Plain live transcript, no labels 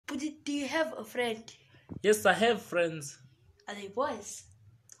Do you have a friend? Yes, I have friends. Are they boys?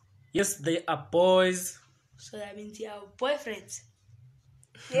 Yes, they are boys. So that means you have boyfriends.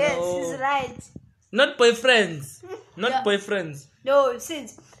 Yes, No. he's right. Not boyfriends. Not Yeah. boyfriends. No,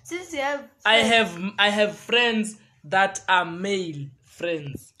 since you have I have friends that are male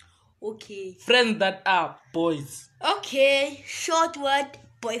friends. Okay. Friends that are boys. Okay. Short word,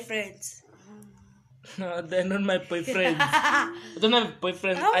 boyfriends. No, they're not my boyfriends. I don't have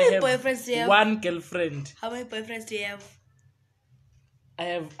boyfriends. How I many have boyfriends do you have? one girlfriend. How many boyfriends do you have?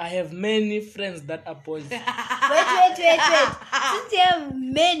 I have many friends that are boys. wait. Since you have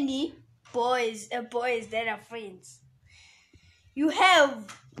many boys that are friends, you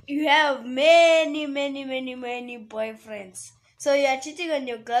have many boyfriends. So you are cheating on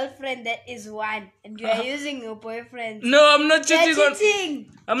your girlfriend that is one, and you are using your boyfriend. No, I'm not cheating. You're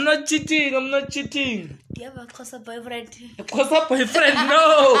cheating. I'm not cheating. I'm not cheating. Do you have a Xhosa boyfriend? Xhosa boyfriend?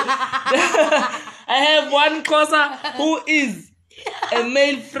 No. I have one Xhosa who is a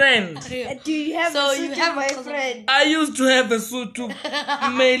male friend. Do you have So a you Sutu have a boyfriend? I used to have a Sutu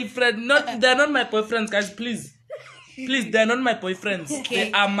male friend. They're not my boyfriends, guys. Please, they're not my boyfriends. Okay.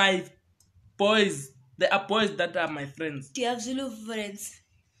 They are my boys. They are boys that are my friends. Do you have Zulu friends?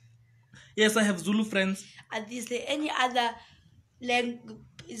 Yes, I have Zulu friends. And is there any other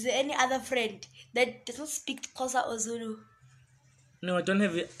Is there any other friend that does not speak Xhosa or Zulu? No, I don't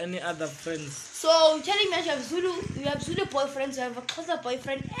have any other friends. So you're telling me that you have Zulu boyfriends, you have a Xhosa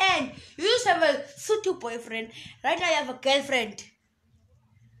boyfriend, and you used to have a Sotho boyfriend. Right now you have a girlfriend.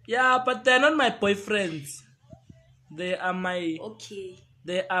 Yeah, but they're not my boyfriends. They are my Okay.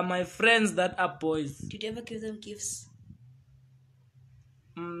 They are my friends that are boys. Did you ever give them gifts?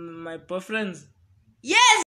 My boyfriends. Yes!